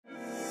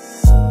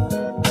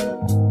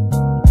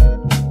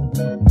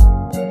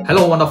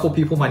Hello wonderful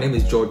people, my name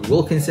is George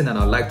Wilkinson and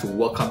I'd like to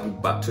welcome you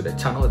back to the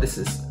channel. This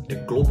is the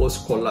Global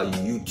Scholar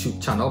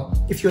YouTube channel.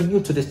 If you're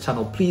new to this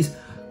channel, please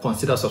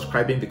consider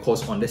subscribing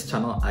because on this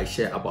channel I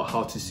share about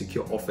how to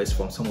secure offers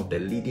from some of the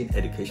leading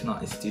educational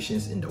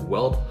institutions in the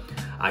world.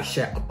 I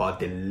share about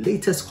the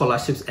latest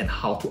scholarships and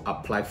how to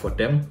apply for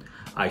them.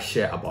 I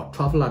share about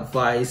travel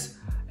advice,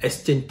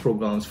 exchange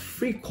programs,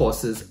 free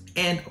courses,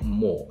 and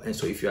more. And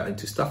so if you are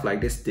into stuff like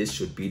this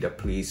should be the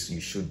place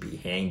you should be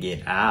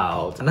hanging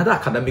out. Another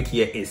academic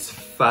year is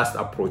fast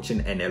approaching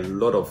and a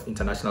lot of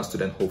international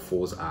student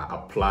hopefuls are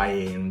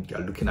applying. They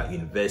are looking at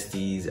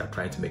universities, they are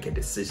trying to make a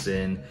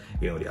decision,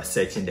 they are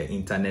searching the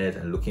internet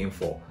and looking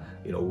for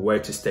where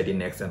to study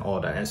next and all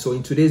that. And so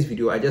in today's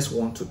video I just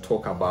want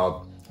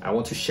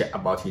to share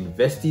about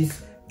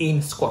universities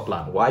in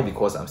Scotland. Why?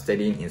 Because I'm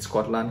studying in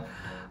Scotland.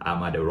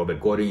 I'm at the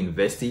Robert Gordon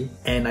University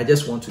and I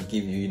just want to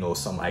give you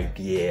some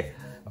idea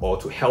or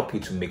to help you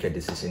to make a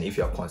decision if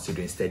you are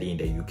considering studying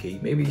in the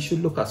UK. Maybe you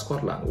should look at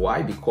Scotland.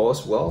 Why?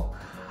 Because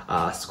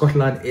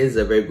Scotland is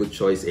a very good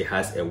choice. It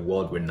has a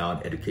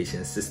world-renowned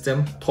education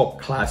system,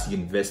 top-class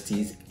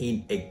universities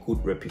in a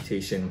good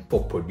reputation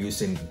for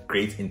producing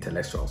great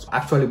intellectuals.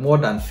 Actually, more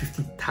than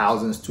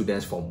 50,000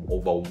 students from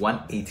over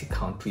 180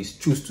 countries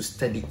choose to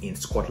study in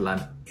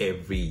Scotland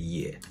every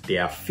year.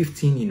 There are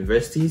 15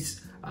 universities,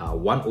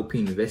 one open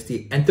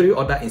university and 3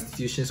 other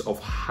institutions of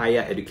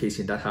higher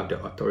education that have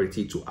the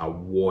authority to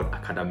award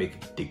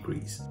academic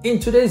degrees. In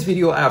today's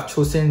video, I have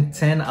chosen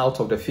 10 out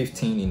of the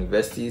 15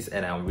 universities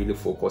and I'm really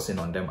focusing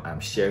on them.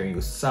 I'm sharing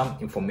you some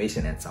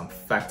information and some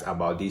facts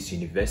about these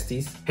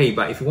universities. Hey,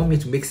 but if you want me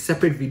to make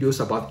separate videos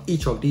about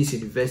each of these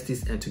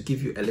universities and to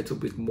give you a little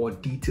bit more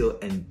detail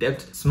and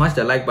depth, smash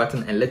the like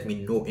button and let me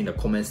know in the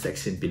comment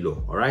section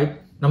below, alright?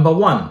 Number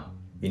 1.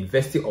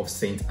 University of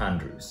St.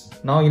 Andrews.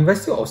 Now,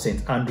 University of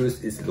St.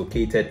 Andrews is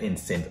located in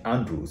St.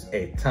 Andrews,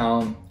 a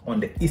town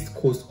on the east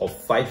coast of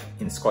Fife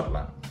in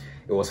Scotland.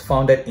 It was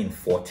founded in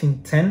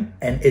 1410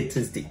 and it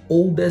is the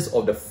oldest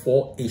of the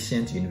 4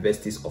 ancient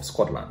universities of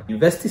Scotland.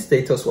 University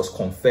status was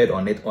conferred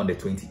on it on the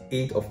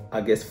 28th of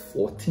August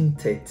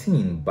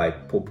 1413 by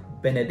Pope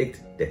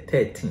Benedict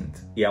XIII.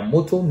 Their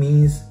motto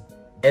means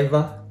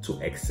ever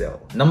to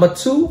excel. Number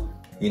 2,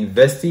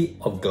 University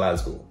of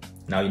Glasgow.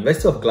 Now,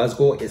 University of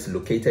Glasgow is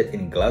located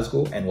in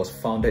Glasgow and was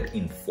founded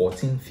in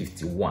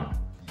 1451.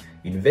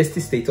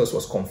 University status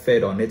was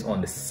conferred on it on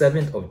the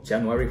 7th of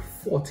January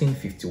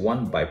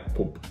 1451 by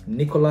Pope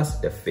Nicholas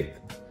V.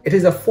 It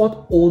is the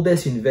 4th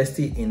oldest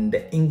university in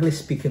the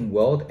English-speaking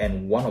world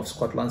and one of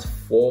Scotland's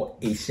 4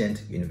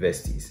 ancient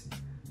universities.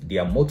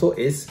 Their motto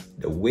is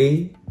the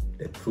way,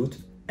 the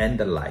truth, and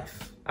the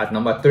life. At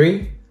number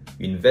 3,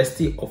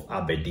 University of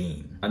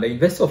Aberdeen. And the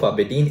University of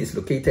Aberdeen is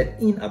located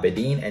in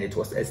Aberdeen and it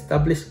was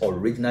established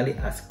originally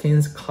as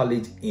King's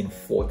College in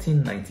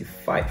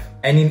 1495.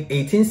 And in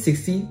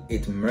 1860,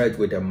 it merged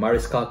with the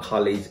Marischal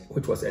College,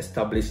 which was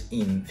established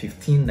in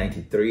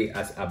 1593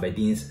 as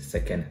Aberdeen's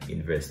second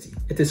university.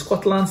 It is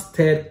Scotland's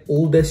 3rd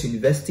oldest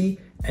university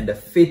and the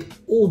 5th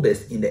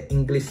oldest in the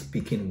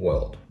English-speaking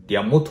world.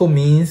 Their motto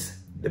means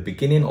the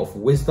beginning of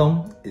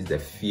wisdom is the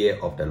fear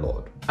of the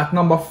Lord. At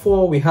number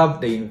 4, we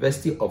have the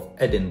University of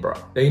Edinburgh.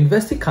 The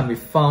university can be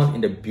found in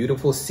the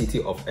beautiful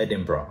city of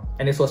Edinburgh,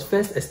 and it was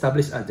first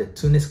established as the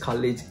Tunis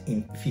College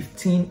in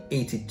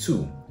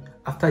 1582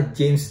 after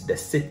James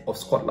VI of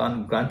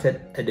Scotland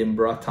granted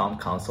Edinburgh Town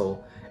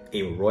Council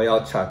a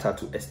royal charter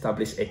to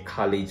establish a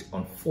college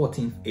on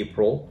 14th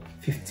April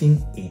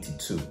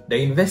 1582. The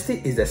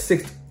university is the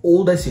 6th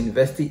oldest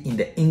university in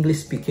the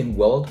English-speaking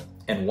world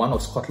and one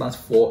of Scotland's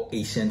 4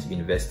 ancient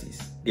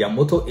universities. Their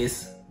motto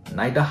is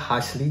neither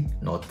harshly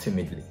nor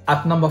timidly.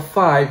 At number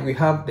 5, we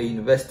have the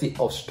University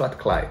of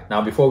Strathclyde.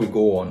 Now, before we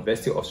go on,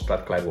 University of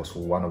Strathclyde was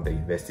one of the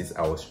universities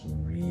I was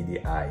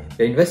really eyeing.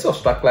 The University of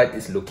Strathclyde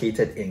is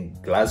located in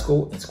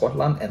Glasgow in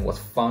Scotland and was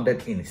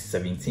founded in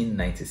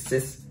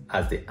 1796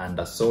 as the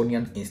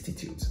Andersonian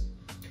Institute.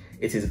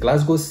 It is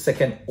Glasgow's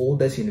 2nd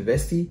oldest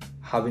university,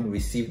 having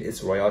received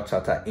its royal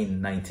charter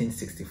in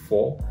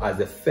 1964 as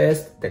the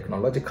first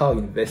technological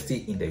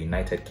university in the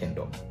United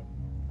Kingdom.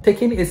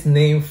 Taking its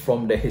name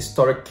from the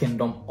historic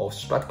kingdom of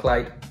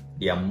Strathclyde,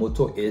 their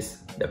motto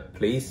is the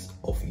place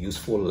of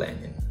useful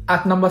learning.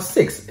 At number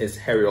 6 is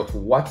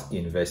Heriot-Watt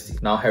University.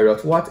 Now,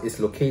 Heriot-Watt is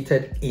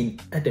located in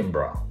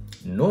Edinburgh.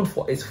 Known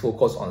for its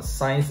focus on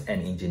science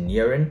and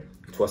engineering,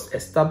 it was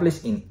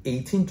established in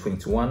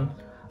 1821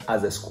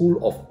 as the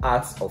School of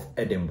Arts of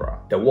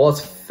Edinburgh, the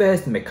world's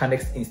first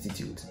mechanics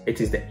institute.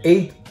 It is the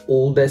 8th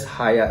oldest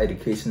higher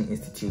education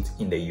institute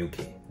in the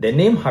UK. The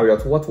name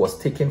Heriot-Watt was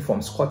taken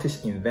from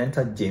Scottish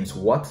inventor James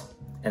Watt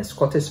and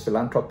Scottish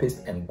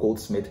philanthropist and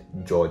goldsmith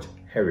George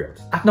Heriot.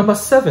 At number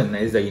 7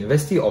 is the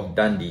University of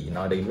Dundee.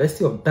 Now, the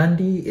University of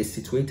Dundee is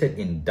situated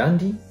in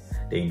Dundee.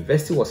 The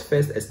university was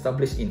first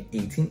established in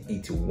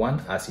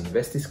 1881 as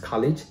Universities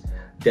College,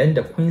 then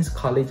the Queen's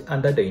College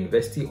under the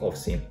University of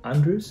St.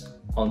 Andrews,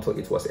 until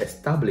it was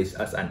established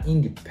as an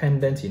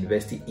independent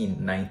university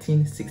in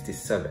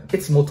 1967.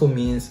 Its motto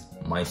means,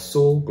 "My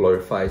soul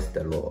glorifies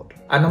the Lord."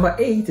 At number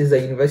 8 is the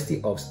University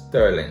of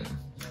Stirling.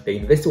 The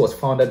university was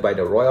founded by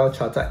the Royal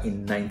Charter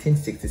in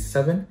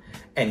 1967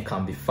 and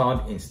can be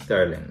found in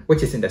Stirling,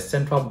 which is in the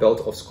central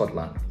belt of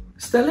Scotland.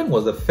 Stirling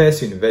was the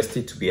first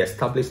university to be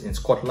established in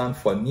Scotland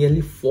for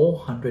nearly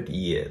 400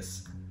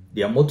 years.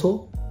 Their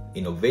motto: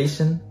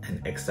 innovation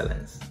and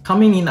excellence.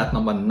 Coming in at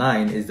number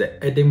 9 is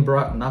the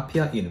Edinburgh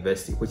Napier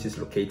University, which is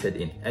located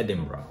in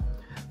Edinburgh.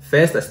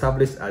 First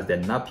established as the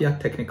Napier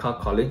Technical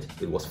College,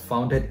 it was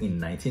founded in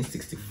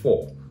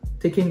 1964,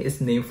 taking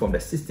its name from the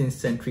 16th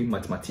century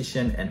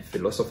mathematician and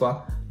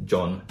philosopher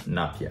John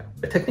Napier.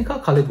 The Technical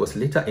College was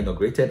later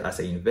inaugurated as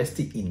a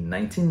university in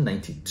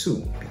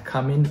 1992,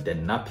 becoming the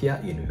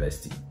Napier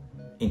University.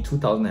 In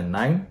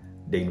 2009,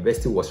 the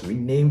university was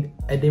renamed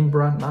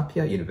Edinburgh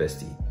Napier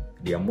University.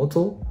 Their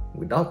motto: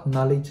 without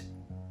knowledge,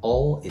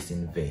 all is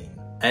in vain.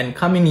 And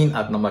coming in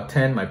at number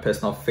 10, my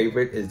personal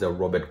favorite, is the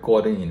Robert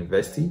Gordon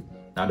University.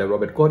 Now, the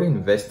Robert Gordon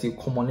University,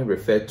 commonly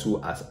referred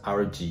to as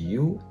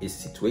RGU, is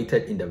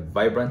situated in the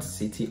vibrant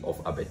city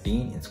of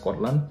Aberdeen in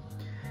Scotland.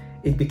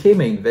 It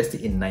became a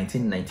university in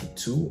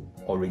 1992,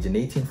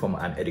 originating from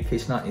an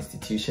educational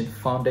institution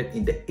founded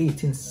in the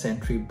 18th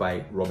century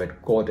by Robert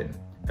Gordon,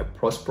 a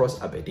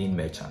prosperous Aberdeen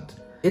merchant.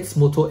 Its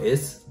motto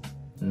is,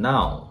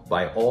 "Now,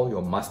 by all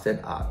your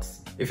mastered arts."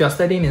 If you are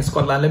studying in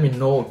Scotland, let me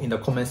know in the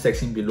comment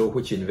section below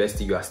which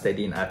university you are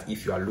studying at.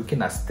 If you are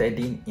looking at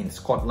studying in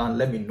Scotland,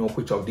 let me know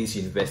which of these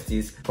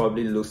universities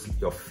probably looks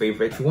your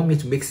favorite. If you want me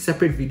to make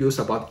separate videos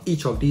about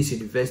each of these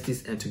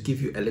universities and to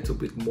give you a little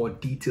bit more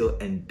detail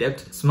and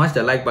depth, smash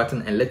the like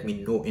button and let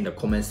me know in the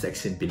comment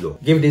section below.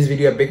 Give this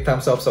video a big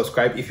thumbs up,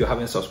 subscribe if you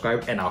haven't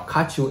subscribed, and I'll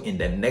catch you in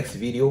the next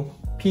video.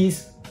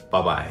 Peace,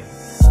 bye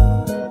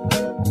bye.